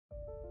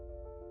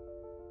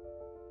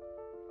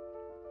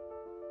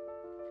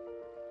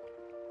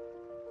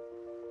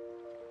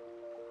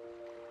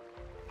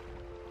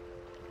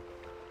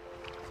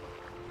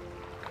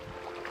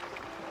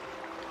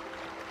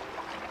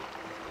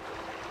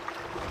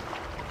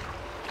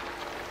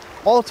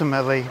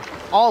Ultimately,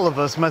 all of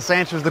us must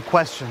answer the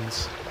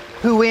questions: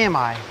 who am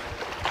I?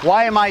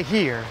 Why am I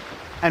here?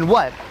 And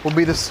what will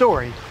be the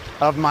story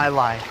of my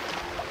life?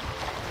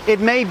 It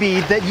may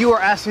be that you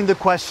are asking the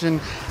question,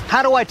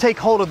 how do I take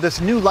hold of this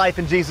new life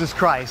in Jesus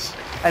Christ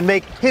and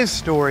make His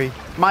story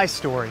my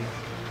story?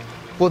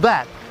 Well,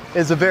 that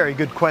is a very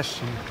good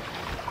question.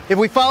 If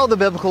we follow the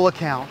biblical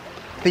account,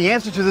 the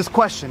answer to this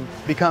question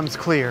becomes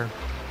clear.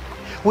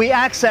 We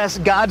access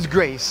God's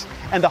grace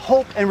and the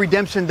hope and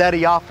redemption that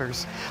He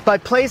offers by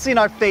placing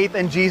our faith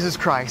in Jesus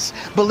Christ,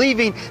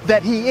 believing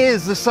that He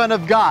is the Son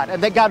of God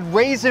and that God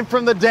raised Him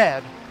from the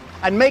dead,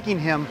 and making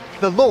Him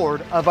the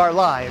Lord of our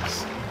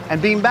lives, and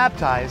being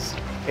baptized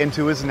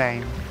into His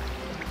name.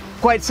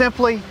 Quite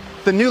simply,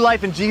 the new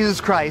life in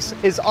Jesus Christ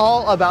is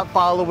all about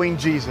following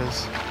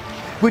Jesus,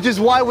 which is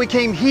why we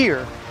came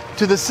here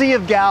to the Sea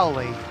of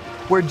Galilee,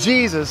 where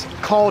Jesus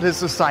called His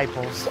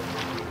disciples.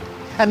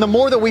 And the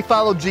more that we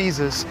follow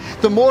Jesus,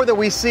 the more that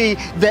we see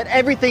that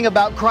everything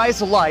about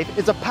Christ's life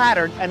is a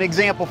pattern and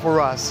example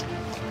for us,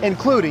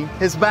 including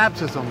His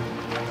baptism.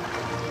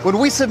 When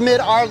we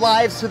submit our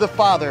lives to the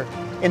Father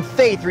in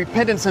faith,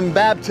 repentance, and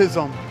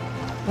baptism,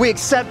 we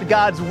accept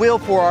God's will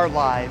for our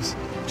lives,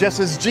 just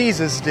as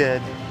Jesus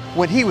did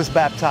when He was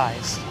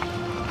baptized.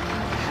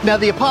 Now,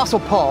 the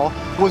Apostle Paul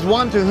was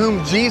one to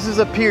whom Jesus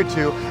appeared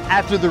to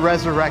after the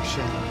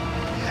resurrection.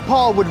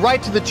 Paul would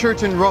write to the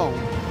church in Rome,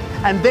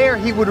 and there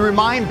he would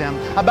remind them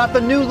about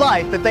the new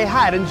life that they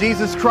had in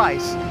Jesus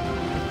Christ.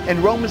 In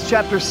Romans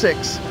chapter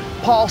 6,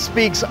 Paul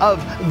speaks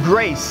of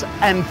grace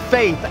and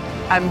faith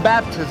and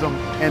baptism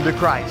into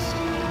Christ.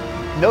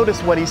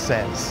 Notice what he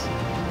says.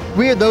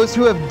 We are those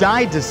who have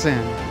died to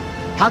sin.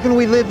 How can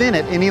we live in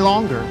it any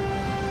longer?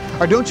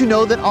 Or don't you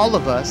know that all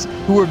of us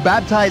who were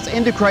baptized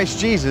into Christ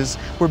Jesus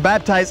were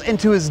baptized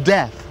into His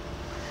death?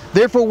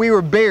 Therefore we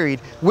were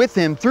buried with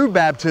Him through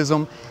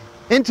baptism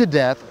into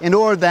death, in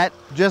order that,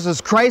 just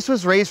as Christ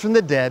was raised from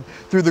the dead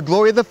through the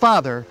glory of the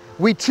Father,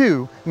 we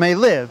too may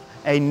live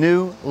a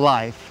new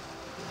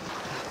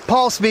life.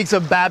 Paul speaks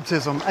of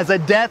baptism as a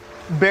death,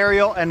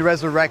 burial, and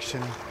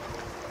resurrection.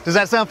 Does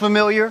that sound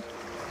familiar?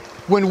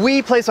 When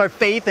we place our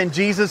faith in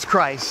Jesus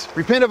Christ,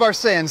 repent of our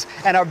sins,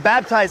 and are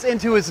baptized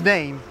into His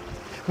name,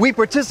 we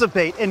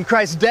participate in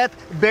Christ's death,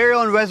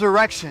 burial, and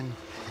resurrection,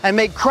 and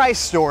make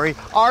Christ's story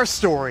our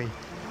story,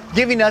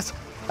 giving us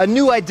a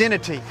new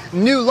identity,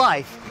 new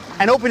life,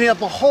 and opening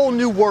up a whole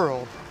new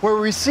world where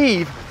we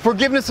receive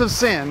forgiveness of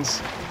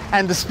sins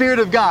and the Spirit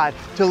of God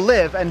to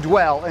live and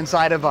dwell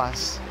inside of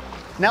us.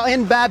 Now,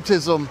 in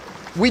baptism,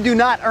 we do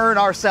not earn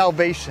our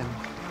salvation.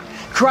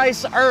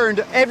 Christ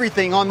earned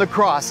everything on the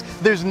cross.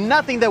 There's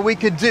nothing that we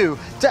could do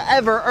to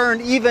ever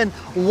earn even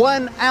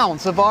 1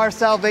 ounce of our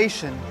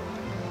salvation.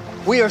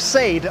 We are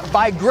saved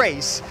by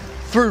grace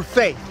through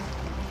faith.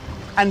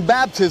 And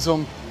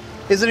baptism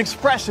is an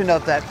expression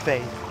of that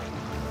faith.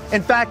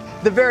 In fact,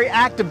 the very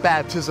act of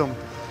baptism,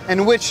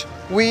 in which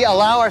we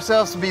allow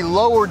ourselves to be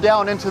lowered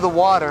down into the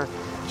water,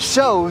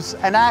 shows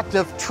an act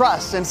of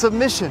trust and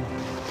submission.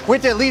 We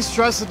have to at least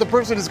trust that the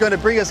person is going to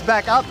bring us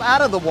back up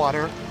out of the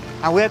water,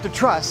 and we have to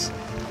trust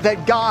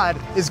that God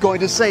is going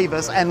to save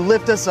us and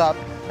lift us up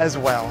as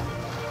well.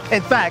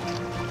 In fact,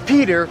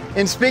 Peter,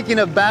 in speaking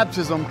of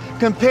baptism,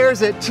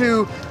 compares it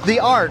to the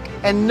ark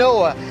and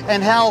Noah,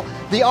 and how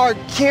the ark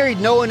carried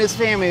Noah and his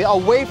family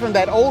away from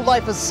that old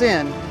life of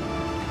sin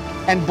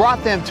and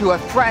brought them to a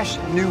fresh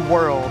new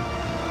world.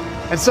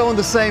 And so in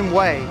the same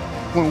way,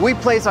 when we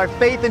place our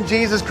faith in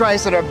Jesus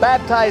Christ and are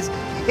baptized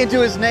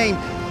into His name,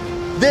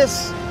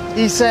 this,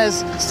 he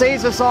says,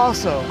 saves us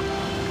also.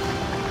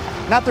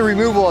 Not the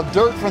removal of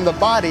dirt from the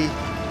body,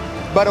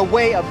 but a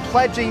way of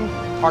pledging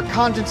our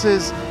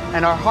consciences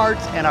and our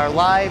hearts and our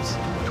lives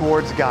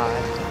towards God.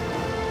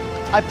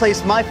 I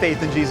placed my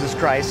faith in Jesus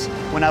Christ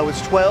when I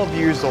was 12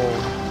 years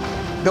old.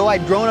 Though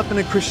I'd grown up in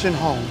a Christian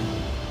home,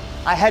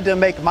 I had to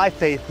make my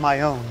faith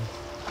my own.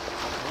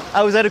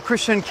 I was at a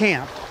Christian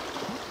camp,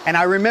 and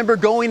I remember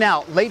going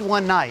out late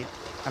one night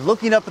and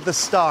looking up at the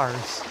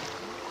stars.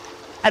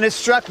 And it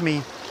struck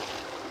me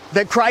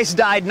that Christ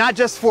died not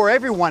just for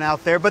everyone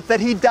out there, but that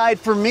He died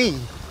for me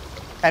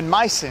and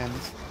my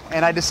sins.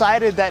 And I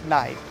decided that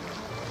night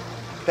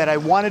that I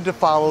wanted to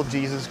follow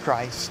Jesus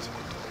Christ.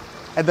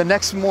 And the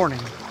next morning,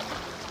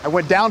 I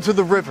went down to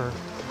the river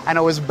and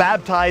I was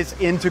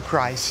baptized into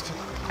Christ.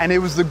 And it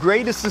was the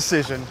greatest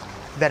decision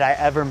that I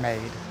ever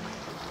made.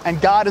 And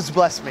God has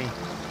blessed me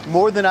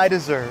more than I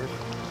deserve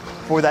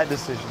for that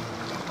decision.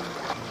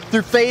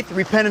 Through faith,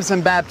 repentance,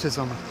 and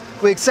baptism,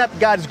 we accept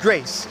God's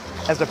grace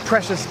as a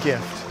precious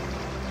gift.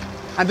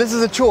 And this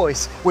is a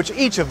choice which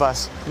each of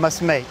us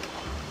must make.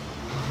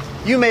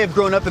 You may have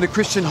grown up in a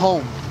Christian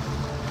home,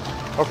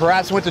 or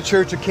perhaps went to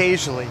church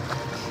occasionally,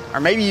 or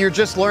maybe you're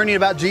just learning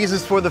about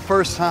Jesus for the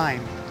first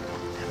time.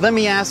 Let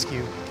me ask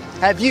you,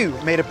 have you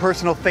made a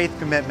personal faith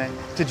commitment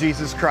to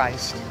Jesus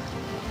Christ?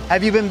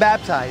 Have you been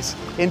baptized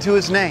into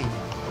His name?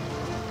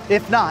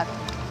 If not,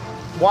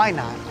 why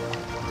not?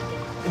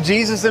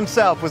 Jesus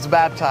Himself was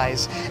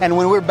baptized, and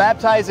when we're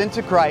baptized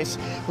into Christ,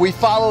 we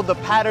follow the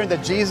pattern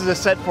that Jesus has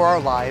set for our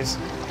lives,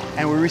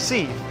 and we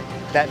receive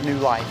that new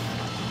life.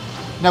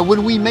 Now,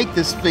 when we make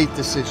this faith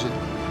decision,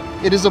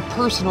 it is a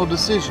personal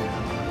decision.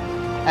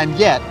 And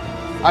yet,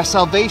 our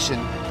salvation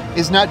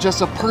is not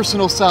just a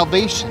personal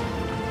salvation,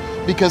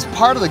 because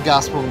part of the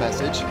gospel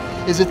message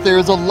is that there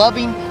is a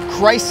loving,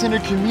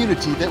 Christ-centered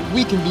community that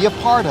we can be a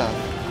part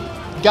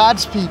of.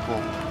 God's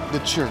people,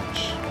 the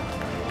church.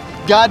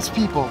 God's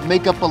people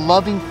make up a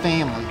loving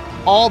family,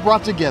 all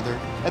brought together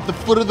at the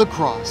foot of the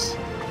cross,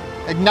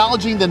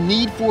 acknowledging the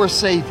need for a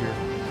Savior,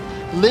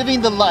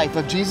 living the life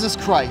of Jesus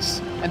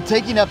Christ, and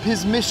taking up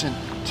His mission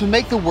to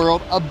make the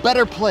world a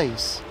better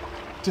place,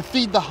 to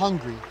feed the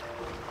hungry,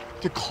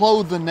 to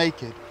clothe the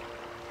naked,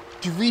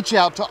 to reach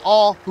out to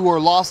all who are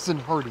lost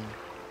and hurting,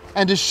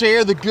 and to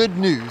share the good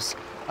news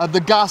of the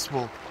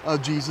gospel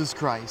of Jesus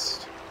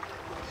Christ.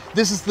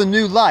 This is the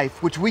new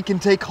life which we can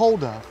take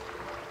hold of,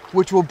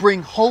 which will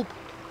bring hope,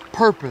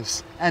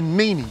 purpose, and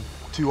meaning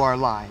to our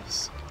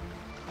lives.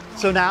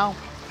 So now,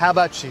 how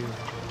about you?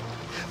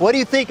 What do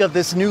you think of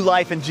this new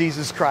life in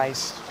Jesus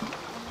Christ?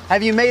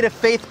 Have you made a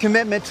faith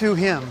commitment to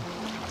Him?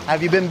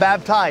 Have you been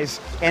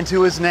baptized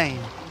into His name?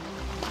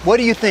 What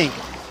do you think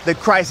that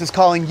Christ is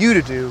calling you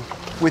to do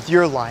with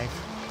your life?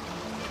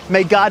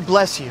 May God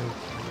bless you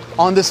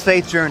on this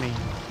faith journey,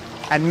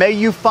 and may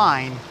you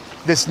find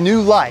this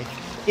new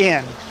life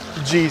in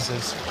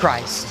Jesus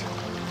Christ.